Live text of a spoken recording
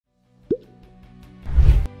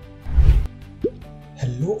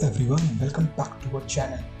Hello everyone and welcome back to our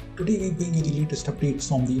channel. Today we bring you the latest updates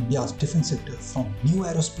from the India's defense sector, from new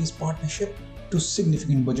aerospace partnership to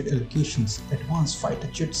significant budget allocations, advanced fighter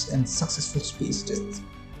jets and successful space tests.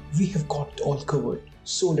 We have got it all covered,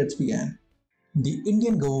 so let's begin. The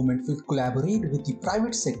Indian government will collaborate with the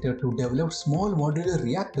private sector to develop small modular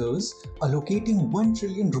reactors, allocating 1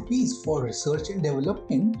 trillion rupees for research and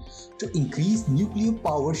development to increase nuclear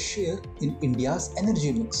power share in India's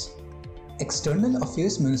energy mix. External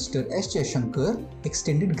Affairs Minister S. Jaishankar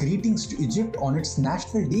extended greetings to Egypt on its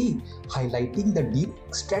National Day, highlighting the deep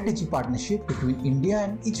strategic partnership between India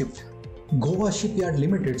and Egypt. Goa Shipyard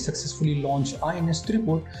Limited successfully launched INS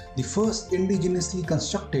Tripod, the first indigenously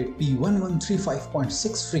constructed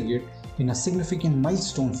P1135.6 frigate, in a significant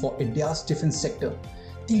milestone for India's defense sector.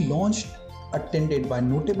 The launch, attended by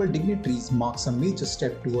notable dignitaries, marks a major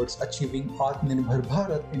step towards achieving Atmanirbhar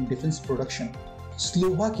Bharat in defense production.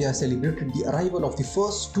 Slovakia celebrated the arrival of the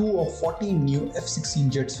first 2 of 14 new F-16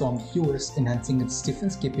 jets from the US, enhancing its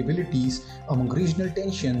defense capabilities among regional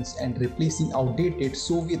tensions and replacing outdated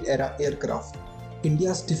Soviet-era aircraft.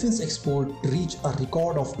 India's defense export reached a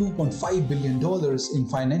record of $2.5 billion in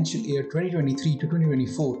financial year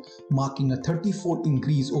 2023-2024, marking a 30-fold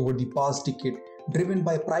increase over the past decade, driven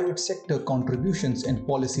by private sector contributions and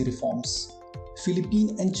policy reforms.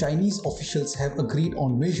 Philippine and Chinese officials have agreed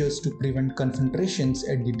on measures to prevent confrontations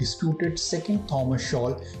at the disputed Second Thomas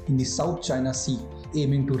Shoal in the South China Sea,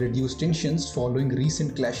 aiming to reduce tensions following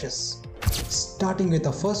recent clashes. Starting with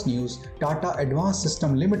the first news, Tata Advanced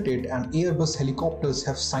Systems Limited and Airbus Helicopters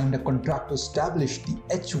have signed a contract to establish the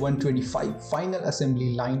H-125 final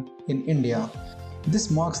assembly line in India. This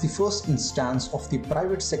marks the first instance of the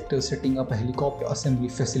private sector setting up a helicopter assembly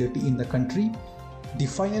facility in the country. The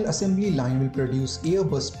final assembly line will produce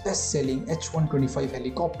Airbus' best-selling H-125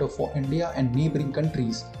 helicopter for India and neighboring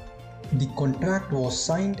countries. The contract was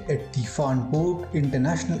signed at the Farnborough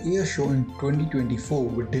International Air Show in 2024,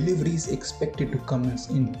 with deliveries expected to commence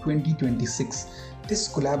in 2026. This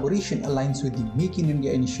collaboration aligns with the Make in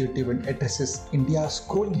India initiative and addresses India's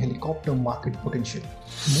growing helicopter market potential.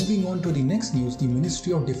 Moving on to the next news, the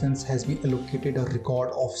Ministry of Defence has been allocated a record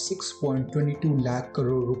of 6.22 lakh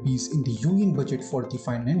crore rupees in the Union budget for the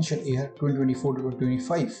financial year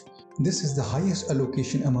 2024-2025. This is the highest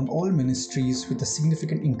allocation among all ministries, with a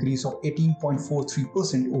significant increase of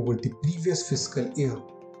 18.43% over the previous fiscal year.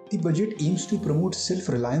 The budget aims to promote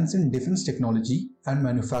self-reliance in defense technology and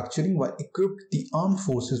manufacturing while equipping the armed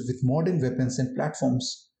forces with modern weapons and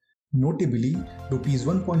platforms. Notably, Rs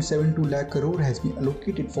 1.72 lakh crore has been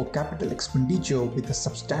allocated for capital expenditure, with a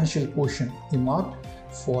substantial portion earmarked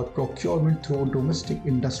for procurement through domestic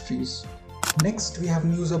industries. Next, we have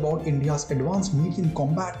news about India's advanced medium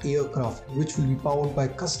combat aircraft, which will be powered by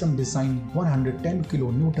custom-designed 110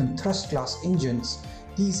 kN thrust class engines.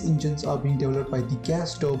 These engines are being developed by the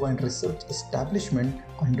Gas Turbine Research Establishment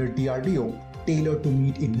under DRDO, tailored to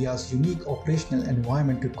meet India's unique operational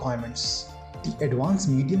environment requirements. The Advanced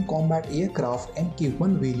Medium Combat Aircraft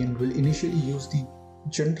Mk1 variant will initially use the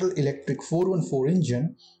General Electric 414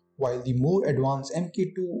 engine, while the more advanced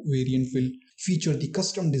Mk2 variant will feature the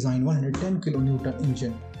custom-designed 110 kN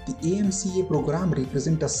engine. The AMCA program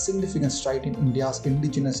represents a significant stride in India's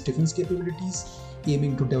indigenous defense capabilities,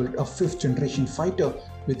 aiming to develop a fifth-generation fighter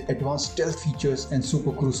with advanced stealth features and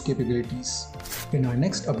super cruise capabilities. In our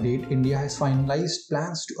next update, India has finalized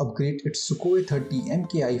plans to upgrade its Sukhoi 30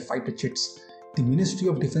 MKI fighter jets. The Ministry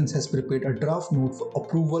of Defence has prepared a draft note for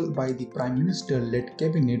approval by the Prime Minister-led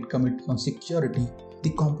Cabinet Committee on Security.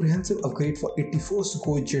 The comprehensive upgrade for 84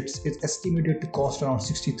 Sukhoi jets is estimated to cost around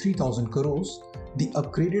 63,000 crores. The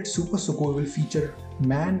upgraded Super Sukhoi will feature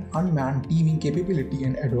manned-unmanned teaming capability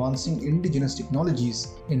and advancing indigenous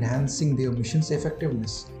technologies, enhancing their mission's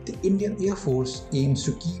effectiveness. The Indian Air Force aims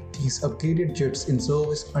to keep these upgraded jets in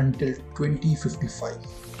service until 2055.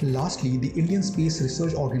 Lastly, the Indian Space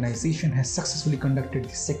Research Organization has successfully conducted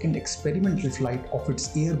the second experimental flight of its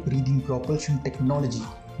air-breathing propulsion technology.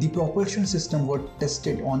 The propulsion system was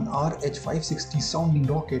tested on RH-560 sounding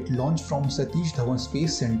rocket launched from Satish Dhawan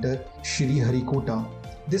Space Center, Sriharikota.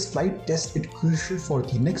 This flight test is crucial for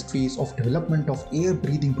the next phase of development of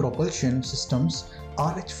air-breathing propulsion systems.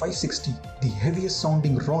 RH-560, the heaviest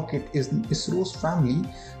sounding rocket in ISRO's family,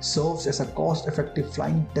 serves as a cost-effective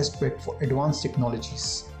flying testbed for advanced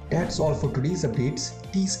technologies. That's all for today's updates.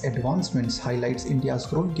 These advancements highlight India's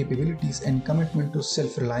growing capabilities and commitment to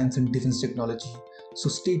self-reliance in defense technology. So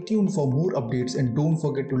stay tuned for more updates and don't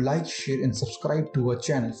forget to like, share and subscribe to our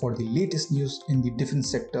channel for the latest news in the defense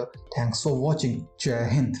sector. Thanks for watching. Jai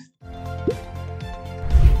Hind.